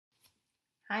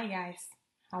Hi guys,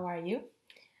 how are you?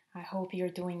 I hope you're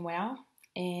doing well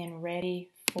and ready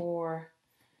for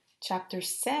chapter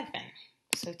 7.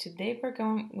 So today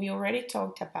we already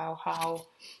talked about how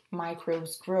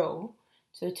microbes grow.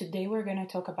 So today we're going to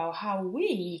talk about how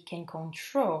we can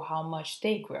control how much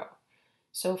they grow.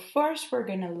 So first we're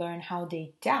going to learn how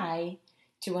they die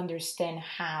to understand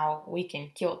how we can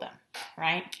kill them,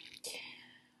 right?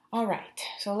 All right,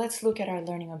 so let's look at our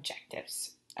learning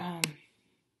objectives.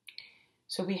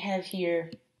 So we have here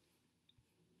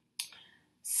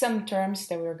some terms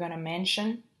that we're going to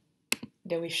mention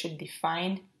that we should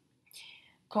define.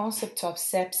 Concept of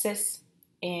sepsis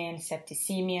and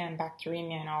septicemia and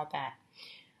bacteremia and all that.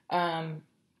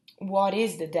 What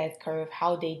is the death curve,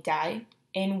 how they die,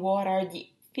 and what are the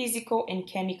physical and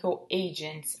chemical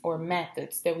agents or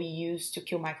methods that we use to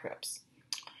kill microbes.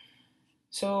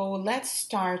 So let's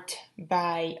start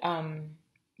by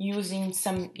using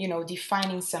some,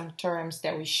 defining some terms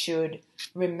that we should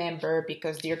remember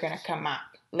because they're going to come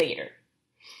up later.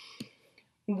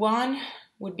 One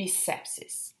would be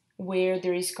sepsis, where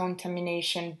there is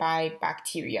contamination by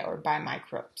bacteria or by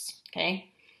microbes,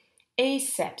 okay?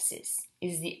 Asepsis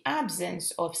is the absence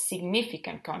of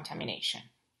significant contamination,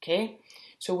 okay?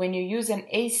 So when you use an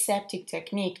aseptic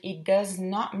technique, it does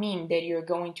not mean that you're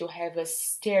going to have a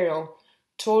sterile,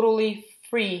 totally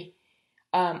free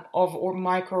of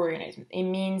microorganisms. It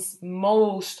means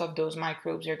most of those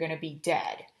microbes are going to be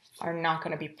dead, are not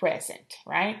going to be present,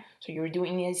 right? So you're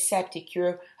doing aseptic,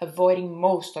 you're avoiding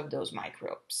most of those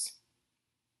microbes.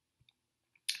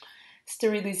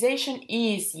 Sterilization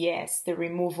is, yes, the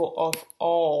removal of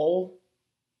all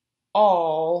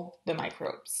the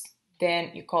microbes.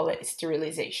 Then you call it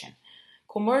sterilization.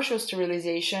 Commercial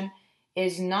sterilization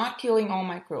is not killing all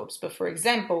microbes, but for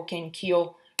example, can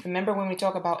kill, remember when we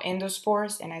talk about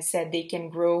endospores and I said they can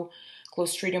grow,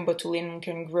 Clostridium botulinum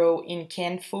can grow in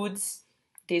canned foods.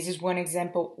 This is one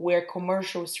example where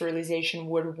commercial sterilization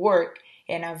would work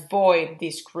and avoid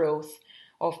this growth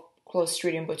of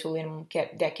Clostridium botulinum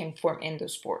that can form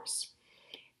endospores.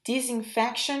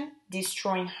 Disinfection,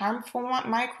 destroying harmful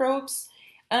microbes.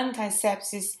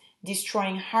 Antisepsis,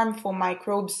 destroying harmful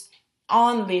microbes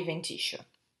on living tissue.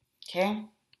 Okay?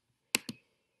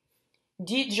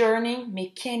 Dejourning,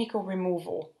 mechanical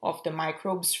removal of the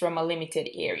microbes from a limited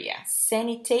area.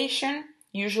 Sanitation,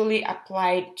 usually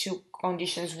applied to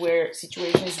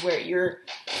situations where you're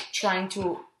trying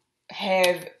to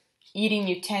have eating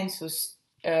utensils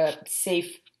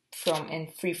safe from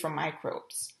and free from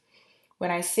microbes. When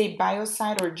I say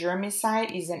biocide or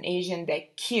germicide is an agent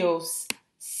that kills,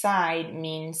 side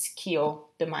means kill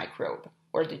the microbe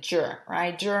or the germ,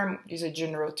 right? Germ is a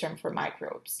general term for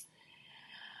microbes.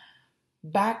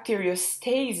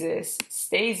 Bacteriostasis,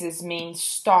 stasis means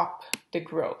stop the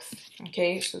growth,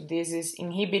 okay? So this is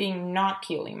inhibiting, not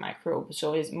killing microbes.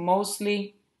 So it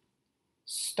mostly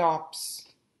stops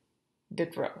the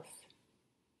growth.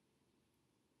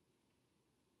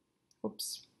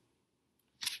 Oops.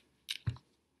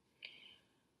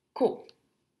 Cool.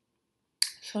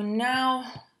 So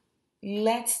now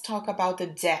let's talk about the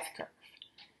death curve.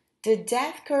 The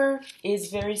death curve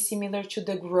is very similar to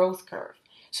the growth curve.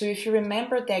 So if you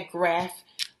remember that graph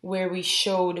where we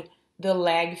showed the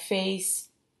lag phase,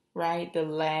 right? The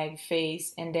lag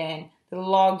phase, and then the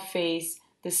log phase,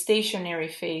 the stationary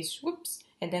phase, whoops,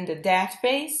 and then the death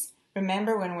phase.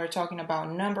 Remember when we're talking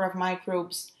about number of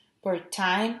microbes per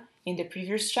time in the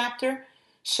previous chapter?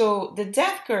 So the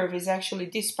death curve is actually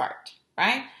this part,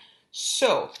 right?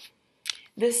 So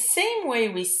the same way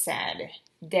we said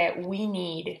that we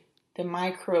need the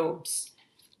microbes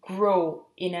grow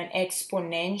in an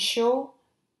exponential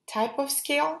type of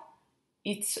scale,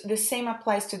 it's the same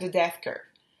applies to the death curve.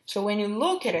 So when you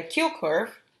look at a kill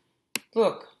curve,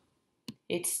 look,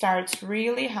 it starts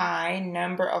really high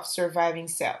number of surviving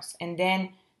cells, and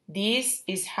then this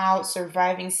is how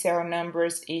surviving cell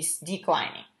numbers is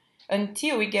declining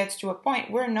until it gets to a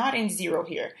point we're not in zero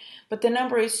here, but the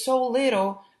number is so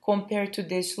little compared to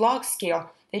this log scale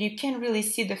that you can't really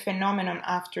see the phenomenon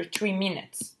after 3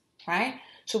 minutes, right?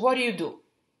 So what do?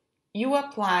 You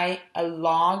apply a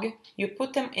log, you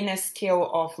put them in a scale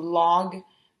of log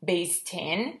base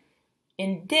 10,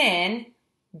 and then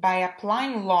by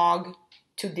applying log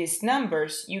to these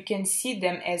numbers, you can see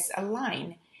them as a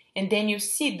line, and then you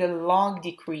see the log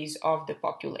decrease of the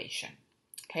population,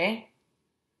 okay?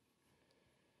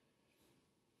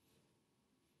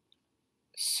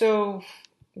 So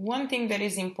one thing that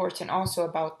is important also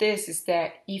about this is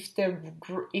that if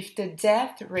the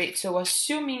death rate, so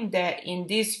assuming that in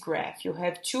this graph you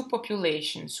have two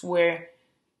populations where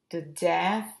the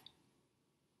death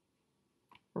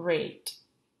rate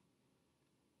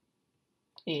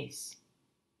is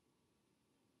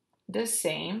the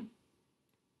same,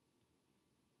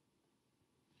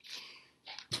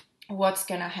 what's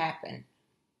gonna happen?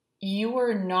 You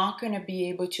are not going to be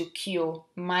able to kill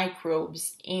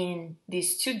microbes in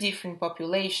these two different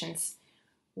populations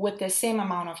with the same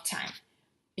amount of time,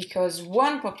 because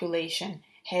one population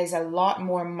has a lot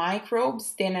more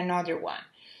microbes than another one.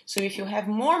 So if you have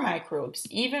more microbes,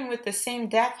 even with the same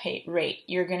death rate,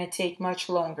 you're going to take much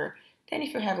longer than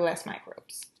if you have less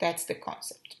microbes. That's the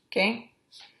concept, okay?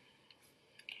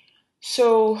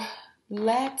 So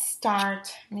let's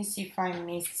start. Let me see if I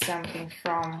missed something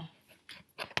from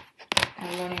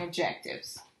our learning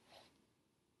objectives.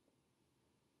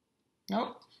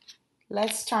 Nope.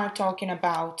 Let's start talking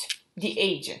about the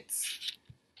agents.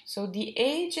 So the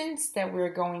agents that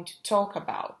we're going to talk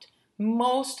about,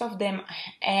 most of them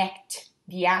act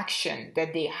the action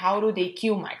that how do they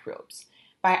kill microbes?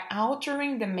 By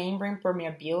altering the membrane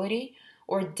permeability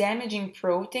or damaging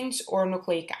proteins or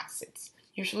nucleic acids.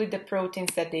 Usually the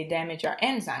proteins that they damage are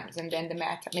enzymes, and then the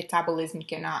metabolism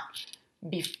cannot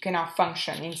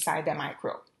function inside the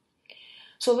microbe.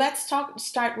 So let's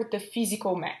start with the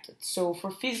physical methods. So for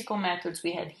physical methods,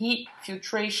 we have heat,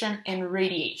 filtration, and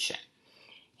radiation.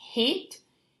 Heat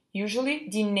usually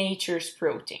denatures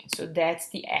protein, so that's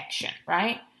the action,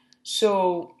 right?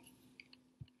 So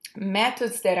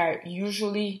methods that are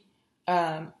usually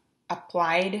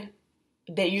applied,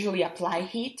 that usually apply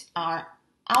heat are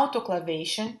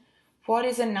autoclavation. What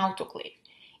is an autoclave?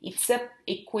 It's an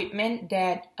equipment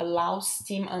that allows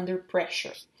steam under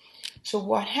pressure. So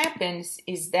what happens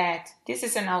is that this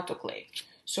is an autoclave.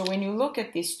 So when you look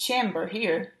at this chamber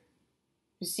here,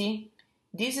 you see,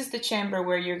 this is the chamber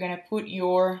where you're going to put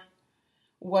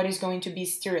what is going to be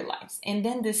sterilized. And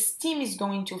then the steam is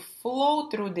going to flow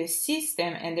through the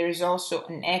system, and there's also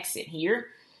an exit here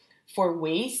for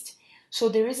waste. So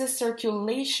there is a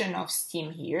circulation of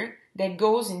steam here that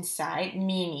goes inside,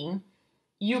 meaning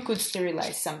you could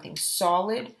sterilize something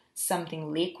solid,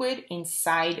 something liquid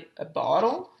inside a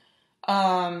bottle.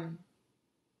 And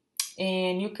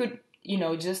you could,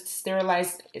 just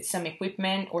sterilize some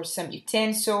equipment or some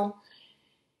utensil.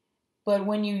 But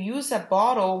when you use a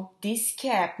bottle, this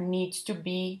cap needs to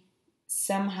be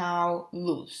somehow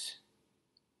loose.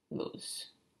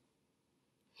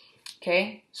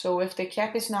 Okay, so if the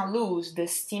cap is not loose, the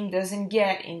steam doesn't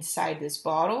get inside this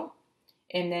bottle,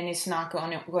 and then it's not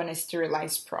going to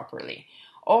sterilize properly.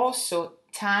 Also,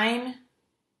 time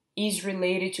is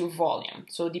related to volume.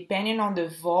 So depending on the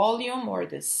volume or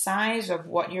the size of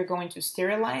what you're going to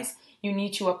sterilize, you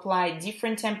need to apply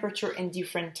different temperature and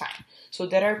different time. So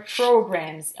there are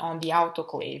programs on the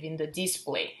autoclave in the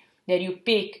display that you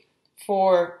pick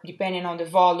for depending on the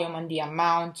volume and the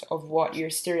amount of what you're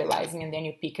sterilizing, and then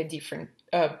you pick a different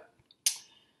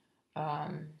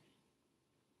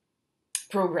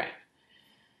program.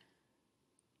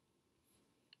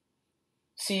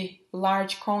 See,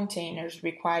 large containers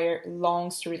require long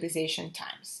sterilization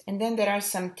times. And then there are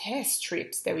some test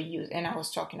strips that we use, and I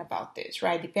was talking about this,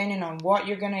 right? Depending on what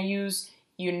you're going to use,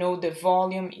 the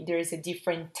volume, there is a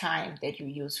different time that you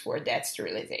use for that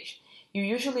sterilization. You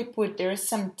usually there are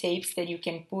some tapes that you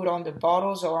can put on the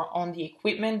bottles or on the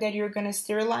equipment that you're going to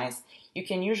sterilize. You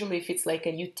can usually, if it's like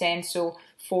a utensil,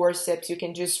 forceps, you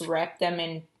can just wrap them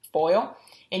in foil,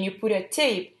 and you put a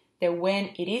tape that when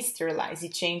it is sterilized,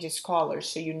 it changes color,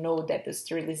 so you know that the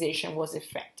sterilization was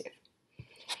effective.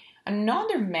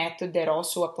 Another method that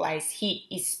also applies heat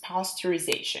is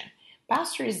pasteurization.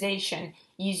 Pasteurization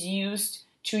is used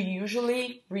to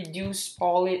usually reduce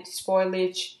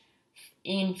spoilage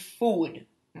in food,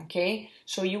 okay?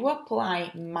 So you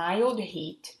apply mild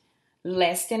heat,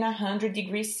 less than 100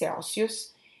 degrees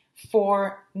Celsius,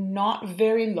 for not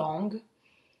very long.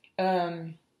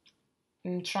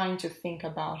 I'm trying to think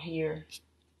about here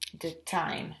the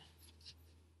time.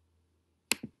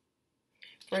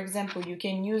 For example, you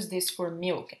can use this for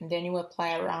milk, and then you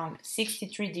apply around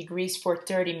 63 degrees for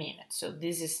 30 minutes. So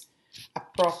this is a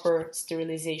proper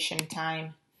sterilization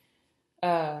time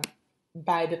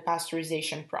by the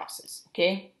pasteurization process,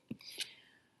 okay?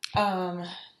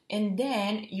 And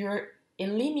then you're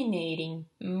eliminating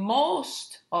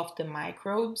most of the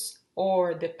microbes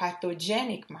or the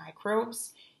pathogenic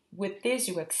microbes. With this,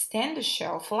 you extend the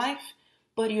shelf life,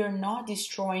 but you're not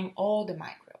destroying all the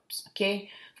microbes, okay?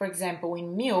 For example,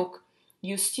 in milk,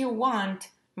 you still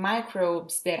want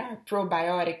microbes that are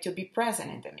probiotic to be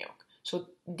present in the milk. So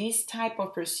this type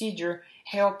of procedure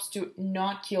helps to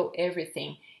not kill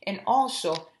everything, and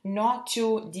also not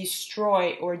to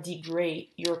destroy or degrade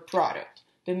your product.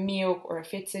 The milk, or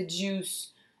if it's a juice,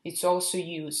 it's also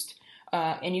used.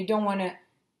 And you don't want to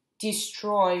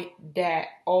destroy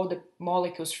all the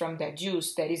molecules from that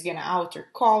juice that is going to alter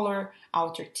color,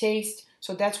 alter taste.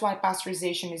 So that's why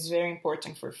pasteurization is very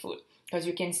important for food, because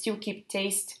you can still keep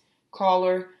taste,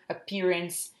 color,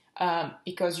 appearance,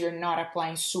 because you're not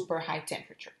applying super high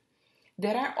temperature.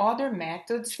 There are other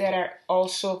methods that are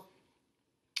also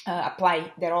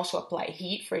apply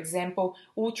heat. For example,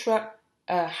 ultra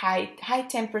high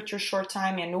temperature short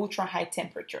time and ultra high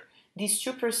temperature. These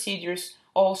two procedures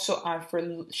also are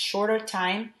for shorter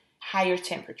time, higher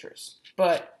temperatures,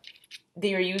 but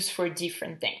they are used for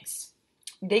different things.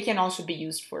 They can also be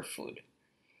used for food,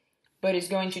 but it's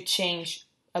going to change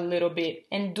a little bit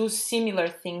and do similar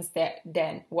things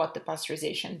than what the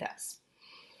pasteurization does.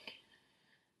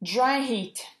 Dry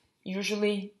heat,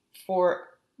 usually for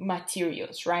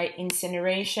materials, right?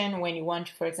 Incineration, when you want,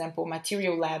 for example,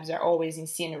 material labs are always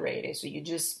incinerated, so you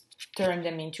just turn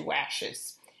them into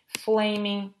ashes.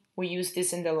 Flaming, we use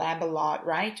this in the lab a lot,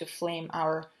 right? To flame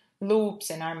our loops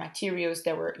and our materials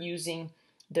that we're using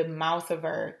the mouth of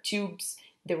our tubes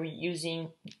that we're using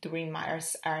during our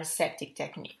septic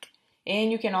technique.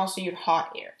 And you can also use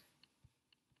hot air.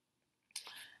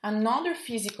 Another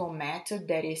physical method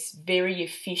that is very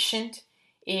efficient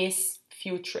is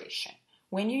filtration.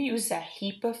 When you use a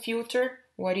HEPA filter,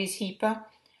 what is HEPA?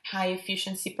 High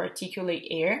efficiency particulate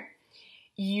air.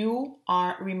 You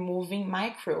are removing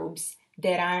microbes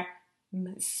that are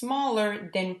smaller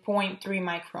than 0.3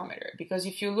 micrometer. Because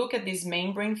if you look at these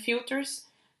membrane filters,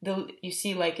 you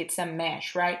see like it's a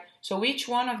mesh, right? So each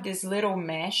one of these little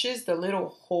meshes, the little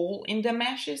hole in the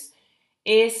meshes,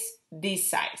 is this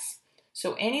size.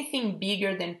 So anything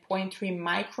bigger than 0.3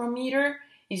 micrometer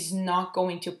is not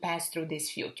going to pass through this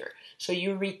filter. So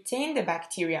you retain the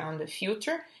bacteria on the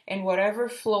filter, and whatever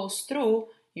flows through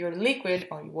your liquid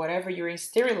or whatever you're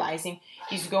sterilizing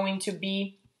is going to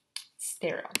be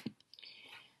sterile.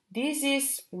 This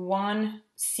is one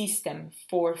system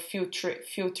for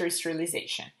filter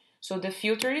sterilization. So the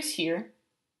filter is here.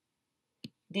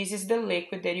 This is the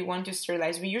liquid that you want to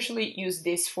sterilize. We usually use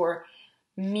this for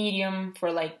medium,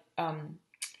 for like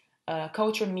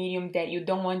culture medium that you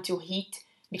don't want to heat,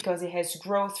 because it has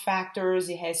growth factors,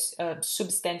 it has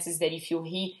substances that if you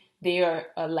heat, they are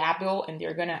labile and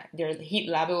they're heat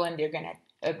labile and they're gonna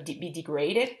be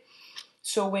degraded.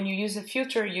 So when you use a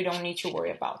filter, you don't need to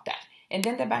worry about that. And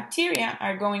then the bacteria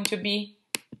are going to be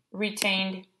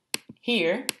retained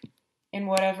here, and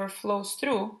whatever flows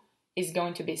through is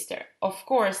going to be sterile. Of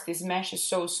course, this mesh is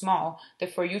so small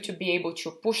that for you to be able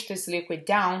to push this liquid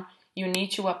down, you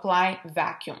need to apply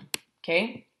vacuum,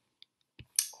 okay?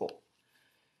 Cool.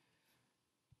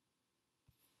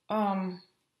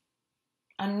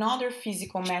 Another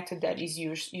physical method that is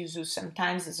used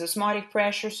sometimes is osmotic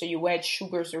pressure. So you add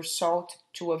sugars or salt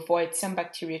to avoid some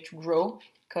bacteria to grow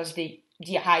because they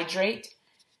dehydrate.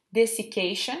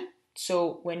 Desiccation.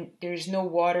 So when there's no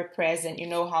water present, you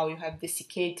know how you have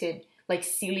desiccated, like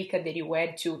silica that you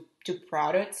add to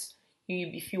products.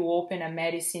 If you open a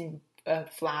medicine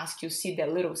flask, you see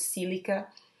that little silica.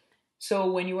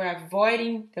 So when you are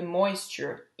avoiding the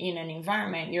moisture in an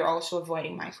environment, you're also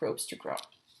avoiding microbes to grow.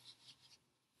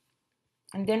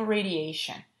 And then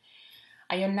radiation.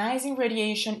 Ionizing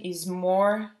radiation is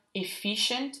more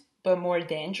efficient but more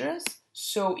dangerous.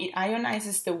 So it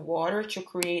ionizes the water to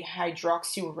create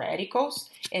hydroxyl radicals,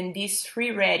 and these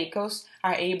free radicals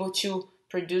are able to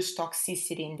produce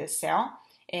toxicity in the cell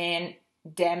and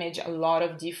damage a lot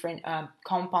of different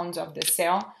compounds of the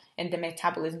cell, and the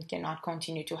metabolism cannot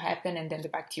continue to happen, and then the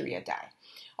bacteria die.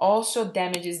 Also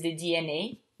damages the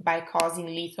DNA by causing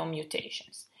lethal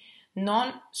mutations.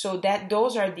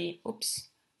 Those are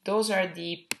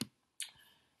the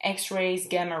X-rays,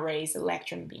 gamma rays,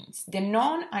 electron beams. The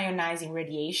non-ionizing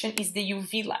radiation is the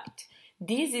UV light.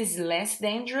 This is less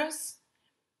dangerous,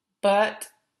 but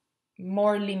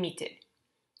more limited.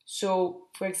 So,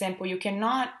 for example, you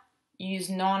cannot use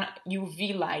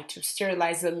non-UV light to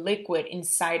sterilize a liquid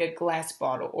inside a glass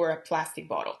bottle or a plastic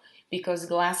bottle, because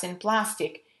glass and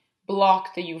plastic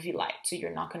block the UV light, so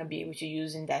you're not going to be able to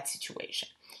use in that situation.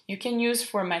 You can use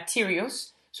for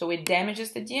materials, so it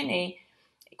damages the DNA,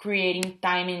 creating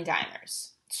thymine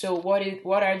dimers. So what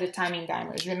are the thymine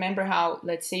dimers? Remember how,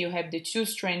 let's say you have the 2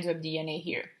 strands of DNA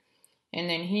here, and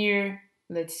then here,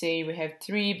 let's say we have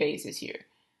 3 bases here,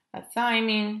 a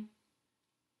thymine,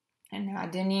 an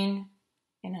adenine,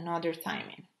 and another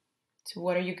thymine. So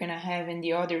what are you going to have in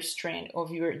the other strand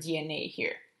of your DNA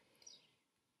here?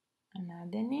 An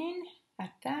adenine, a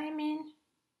thymine,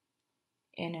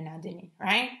 and an adenine,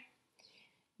 right?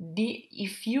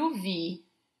 If UV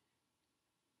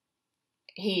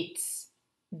hits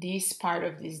this part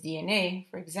of this DNA,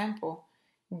 for example,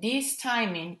 this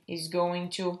thymine is going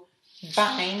to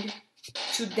bind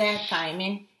to that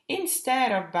thymine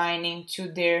instead of binding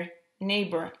to their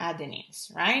neighbor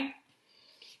adenines, right?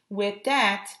 With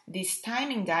that, this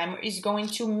thymine dimer is going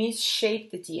to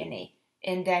misshape the DNA,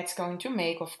 and that's going to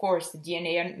make, of course, the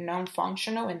DNA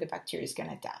non-functional and the bacteria is going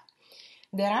to die.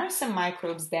 There are some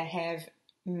microbes that have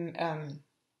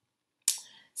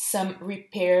some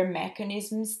repair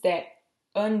mechanisms that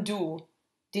undo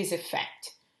this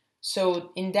effect.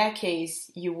 So in that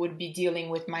case, you would be dealing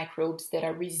with microbes that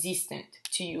are resistant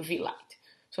to UV light.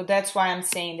 So that's why I'm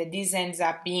saying that this ends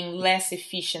up being less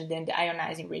efficient than the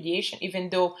ionizing radiation, even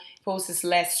though it poses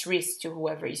less risk to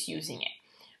whoever is using it.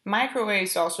 Microwave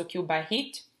is also killed by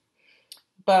heat,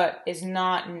 but it's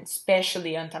not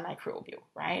especially antimicrobial,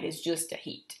 right? It's just the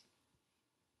heat.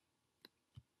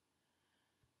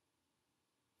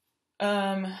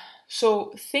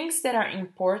 So things that are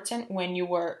important when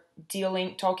you are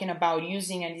talking about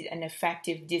using an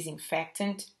effective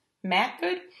disinfectant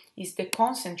method is the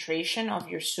concentration of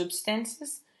your substance,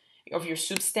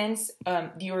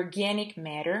 the organic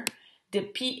matter, the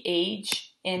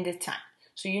pH, and the time.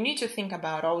 So you need to think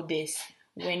about all this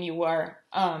when you are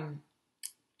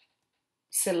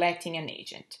selecting an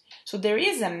agent. So there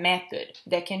is a method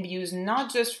that can be used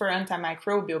not just for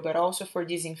antimicrobial but also for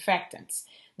disinfectants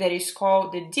that is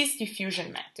called the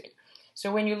diffusion method.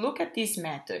 So when you look at this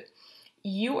method,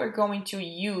 you are going to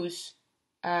use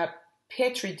a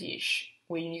petri dish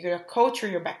where you're going to culture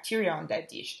your bacteria on that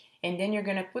dish, and then you're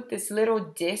going to put these little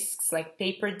discs, like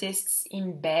paper discs,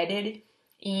 embedded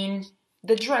in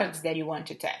the drugs that you want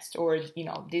to test, or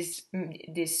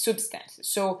this substance.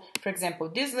 So for example,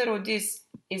 this little disc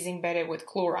is embedded with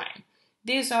chlorine,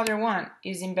 this other one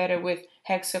is embedded with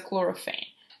hexachlorophane,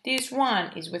 this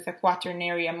one is with a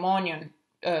quaternary ammonium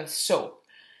soap.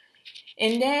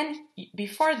 And then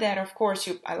before that, of course,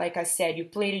 like I said, you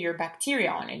plated your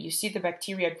bacteria on it. You see the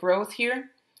bacteria growth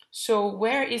here. So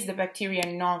where is the bacteria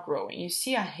not growing? You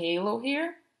see a halo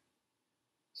here?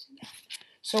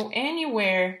 So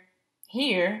anywhere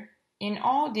here in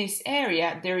all this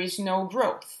area, there is no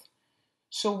growth.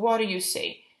 So what do you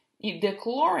say? If the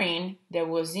chlorine that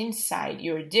was inside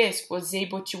your disc was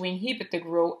able to inhibit the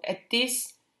growth at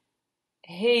this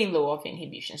halo of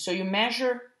inhibition. So you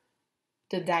measure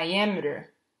the diameter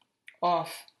of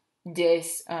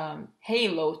this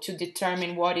halo to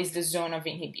determine what is the zone of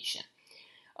inhibition.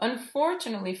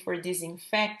 Unfortunately for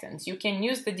disinfectants, you can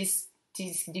use the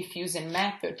diffusion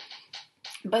method,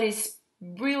 but it's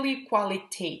really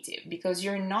qualitative because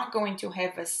you're not going to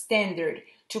have a standard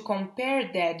to compare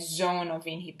that zone of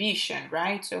inhibition,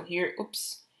 right? So here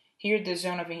the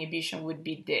zone of inhibition would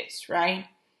be this, right?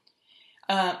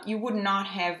 You would not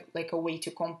have like a way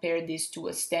to compare this to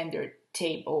a standard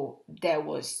table that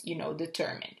was,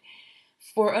 determined.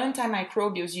 For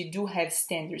antimicrobials, you do have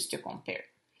standards to compare.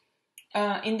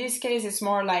 In this case, it's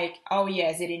more like, oh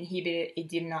yes, it inhibited, it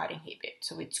did not inhibit.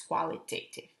 So it's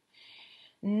qualitative.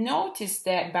 Notice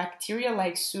that bacteria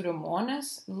like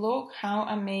Pseudomonas, look how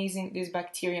amazing this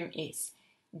bacterium is.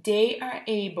 They are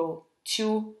able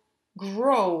to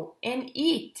grow and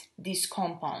eat these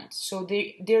compounds. So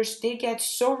they get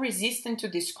so resistant to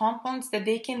these compounds that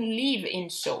they can live in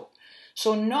soap.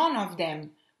 So none of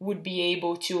them would be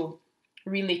able to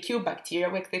really kill bacteria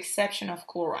with the exception of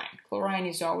chlorine. Chlorine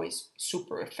is always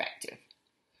super effective.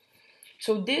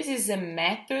 So this is a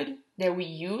method that we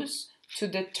use to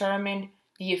determine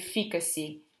the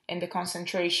efficacy and the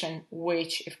concentration,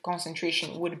 if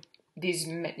concentration would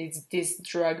this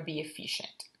drug be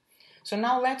efficient. So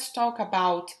now let's talk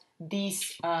about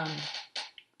these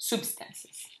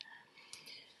substances.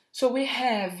 So we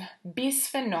have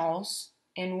bisphenols,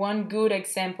 and one good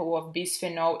example of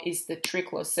bisphenol is the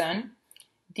triclosan.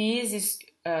 This is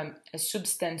a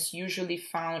substance usually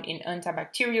found in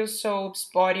antibacterial soaps,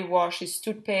 body washes,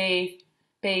 toothpaste,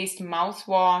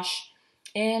 mouthwash,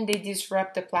 and they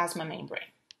disrupt the plasma membrane.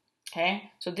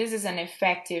 Okay, so this is an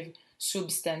effective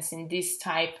substance in this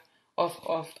type of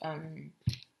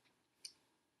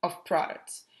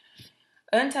products.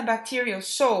 Antibacterial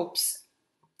soaps,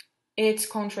 it's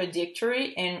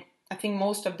contradictory, and I think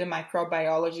most of the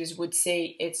microbiologists would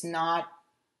say it's not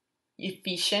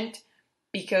efficient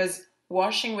because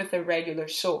washing with a regular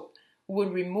soap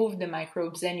would remove the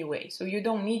microbes anyway. So you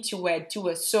don't need to add to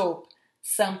a soap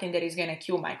something that is going to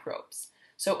kill microbes.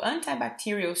 So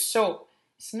antibacterial soap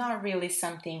is not really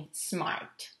something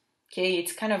smart. Okay,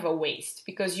 it's kind of a waste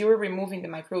because you're removing the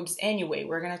microbes anyway.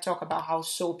 We're going to talk about how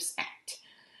soaps act.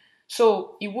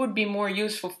 So it would be more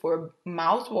useful for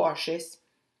mouthwashes,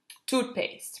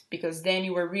 toothpaste, because then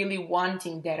you are really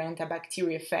wanting that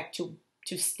antibacterial effect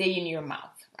to stay in your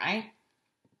mouth, right?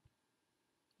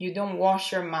 You don't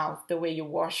wash your mouth the way you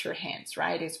wash your hands,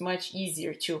 right? It's much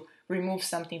easier to remove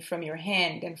something from your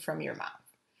hand than from your mouth.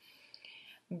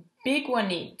 Big one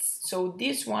needs. So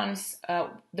these ones,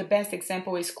 the best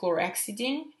example is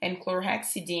chlorhexidine, and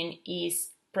chlorhexidine is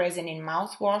present in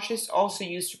mouthwashes, also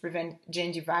used to prevent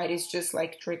gingivitis, just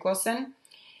like triclosan.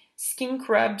 Skin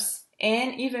scrubs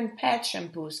and even pet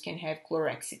shampoos can have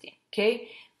chlorhexidine, okay?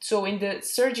 So in the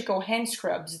surgical hand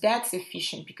scrubs, that's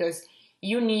efficient because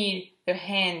you need the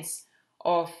hands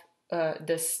of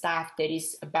the staff that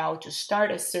is about to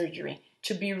start a surgery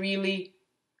to be really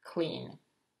clean.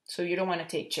 So you don't want to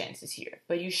take chances here,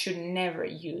 but you should never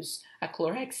use a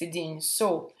chlorhexidine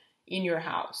soap in your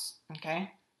house,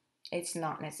 okay? It's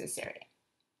not necessary.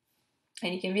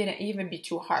 And it can even be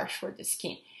too harsh for the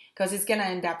skin because it's going to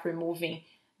end up removing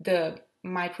the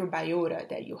microbiota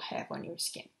that you have on your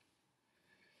skin.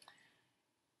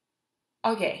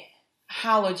 Okay,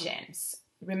 halogens.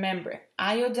 Remember,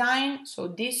 iodine, so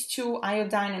these two,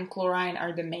 iodine and chlorine,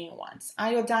 are the main ones.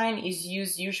 Iodine is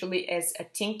used usually as a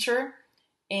tincture,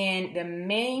 and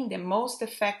the most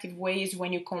effective way is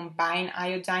when you combine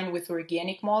iodine with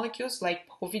organic molecules like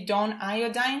povidone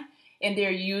iodine, and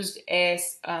they're used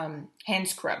as hand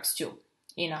scrubs too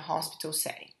in a hospital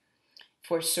setting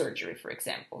for surgery, for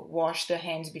example. Wash the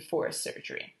hands before a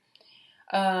surgery.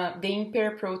 They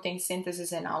impair protein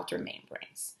synthesis and outer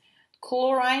membranes.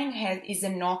 Chlorine is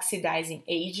an oxidizing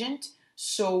agent,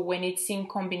 so when it's in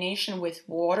combination with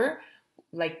water,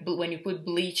 like when you put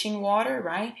bleaching water,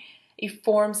 right, it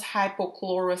forms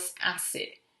hypochlorous acid,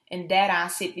 and that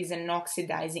acid is an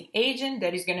oxidizing agent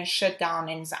that is going to shut down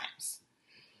enzymes.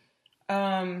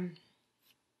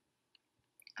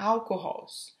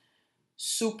 Alcohols,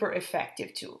 super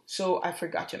effective too. So I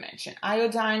forgot to mention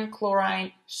iodine,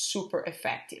 chlorine, super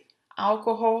effective.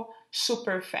 Alcohol,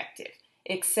 super effective,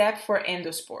 except for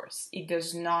endospores. It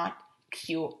does not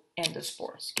kill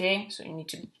endospores, okay? So you need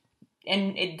to,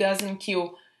 and it doesn't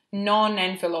kill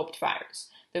non-enveloped virus.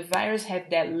 The virus have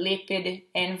that lipid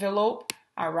envelope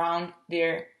around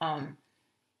their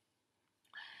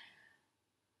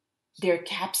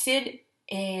capsid,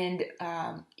 and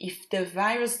if the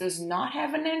virus does not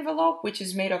have an envelope which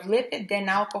is made of lipid, then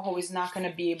alcohol is not going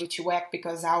to be able to act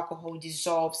because alcohol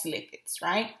dissolves lipids,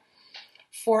 right?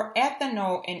 For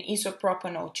ethanol and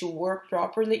isopropanol to work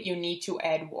properly, you need to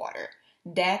add water.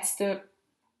 That's the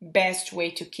best way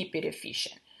to keep it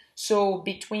efficient. So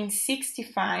between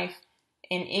 65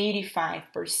 and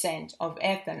 85% of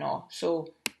ethanol,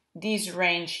 so this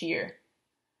range here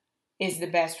is the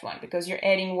best one because you're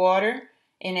adding water,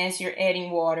 and as you're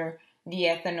adding water, the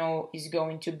ethanol is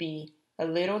going to be a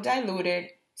little diluted.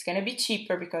 It's going to be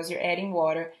cheaper because you're adding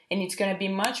water, and it's going to be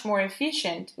much more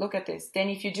efficient, look at this, than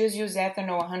if you just use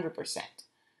ethanol 100%.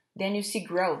 Then you see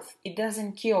growth. It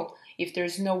doesn't kill if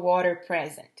there's no water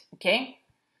present, okay?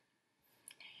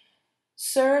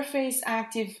 Surface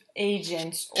active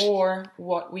agents, or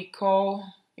what we call,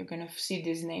 you're going to see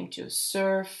this name too,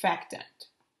 surfactant.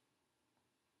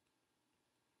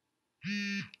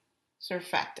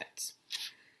 Surfactants.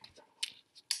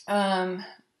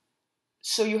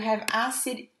 So you have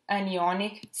acid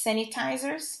anionic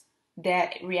sanitizers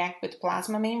that react with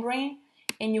plasma membrane,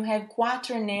 and you have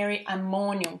quaternary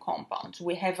ammonium compounds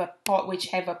which have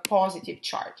a positive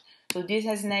charge. So this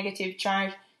has negative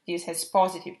charge, this has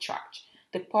positive charge.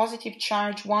 The positive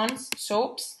charge ones,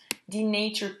 soaps,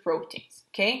 denature proteins,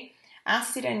 okay?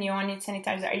 Acid anionic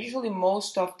sanitizers are usually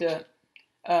most of the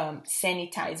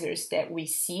sanitizers that we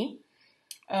see.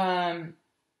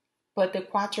 But the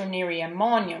quaternary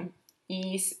ammonium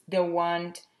is the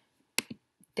one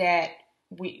that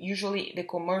usually the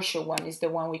commercial one is the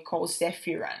one we call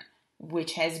Zephyran,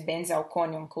 which has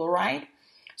benzalkonium chloride.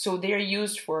 So they're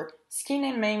used for skin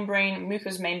and membrane,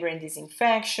 mucous membrane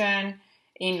disinfection,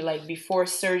 in like before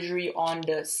surgery on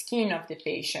the skin of the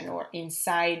patient or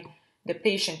inside the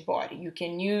patient body. You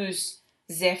can use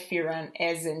Zephyran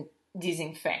as a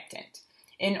disinfectant.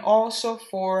 And also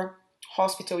for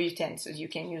hospital utensils, you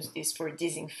can use this for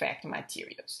disinfect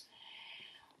materials.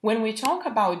 When we talk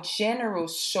about general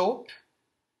soap,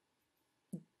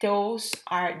 those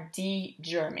are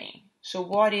degerming. So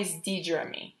what is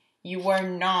degerming? You are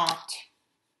not,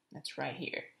 that's right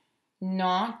here,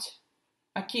 not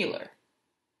a killer.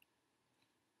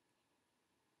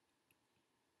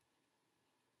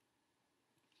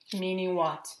 Meaning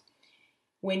what?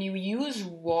 When you use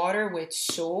water with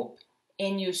soap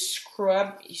and you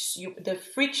scrub, the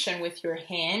friction with your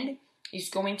hand is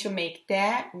going to make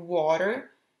that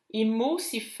water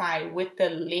emulsify with the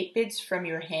lipids from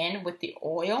your hand, with the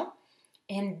oil,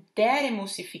 and that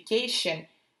emulsification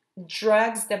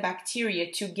drags the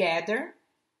bacteria together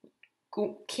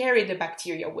carry the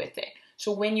bacteria with it.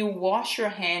 So when you wash your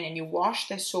hand and you wash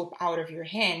the soap out of your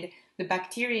hand, the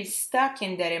bacteria is stuck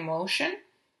in that emulsion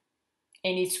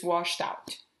and it's washed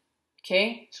out.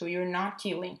 Okay? So you're not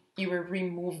killing, you are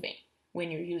removing when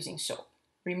you're using soap,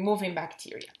 removing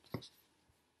bacteria.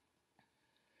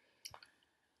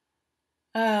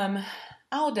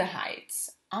 Aldehydes.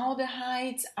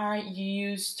 Aldehydes are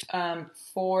used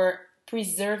for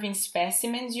preserving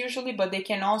specimens usually, but they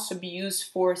can also be used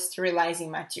for sterilizing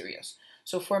materials.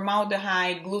 So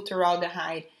formaldehyde,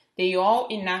 glutaraldehyde, they all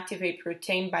inactivate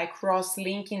protein by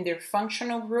cross-linking their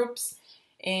functional groups,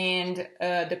 and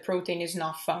the protein is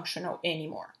not functional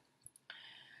anymore.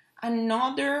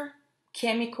 Another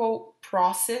chemical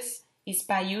process is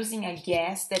by using a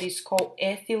gas that is called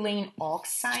ethylene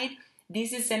oxide.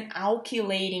 This is an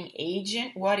alkylating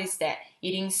agent. What is that?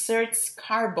 It inserts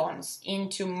carbons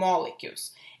into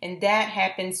molecules, and that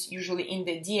happens usually in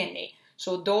the DNA.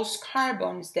 So those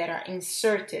carbons that are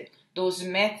inserted, those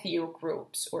methyl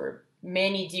groups, or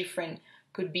many different,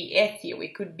 could be ethyl,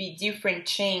 it could be different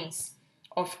chains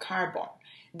of carbon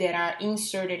that are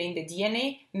inserted in the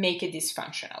DNA, make it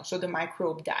dysfunctional. So the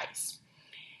microbe dies.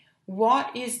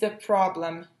 What is the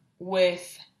problem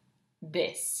with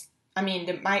this? I mean,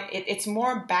 it's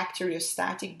more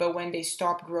bacteriostatic, but when they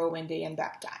stop growing, they end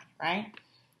up dying, right?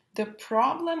 The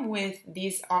problem with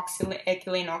this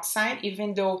ethylene oxide,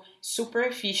 even though super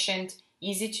efficient,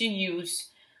 easy to use,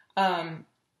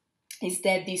 is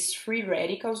that these free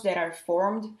radicals that are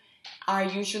formed are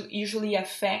usually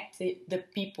affect the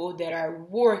people that are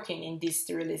working in this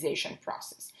sterilization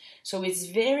process. So it's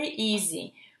very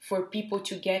easy for people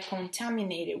to get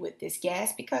contaminated with this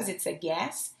gas because it's a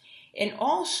gas, and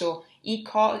also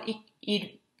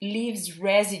it leaves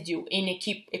residue in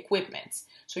equipment.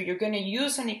 So you're going to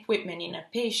use an equipment in a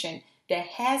patient that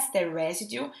has that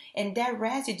residue, and that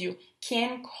residue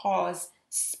can cause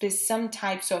some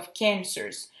types of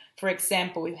cancers. For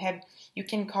example, you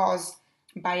can cause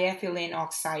by ethylene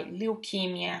oxide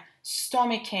leukemia,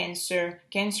 stomach cancer,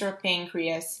 cancer of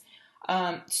pancreas,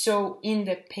 so in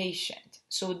the patient.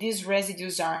 So these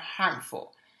residues are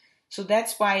harmful. So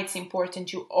that's why it's important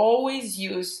to always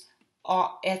use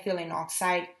ethylene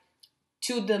oxide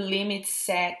to the limits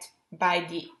set by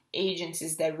the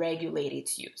agencies that regulate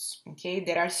its use. Okay,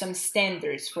 there are some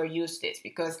standards for use this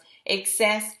because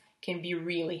excess can be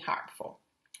really harmful.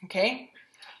 Okay,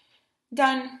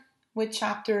 done with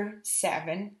chapter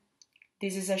 7.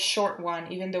 This is a short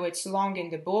one, even though it's long in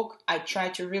the book. I try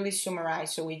to really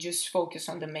summarize so we just focus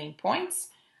on the main points.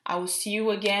 I will see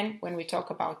you again when we talk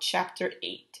about chapter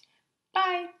 8.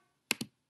 Bye!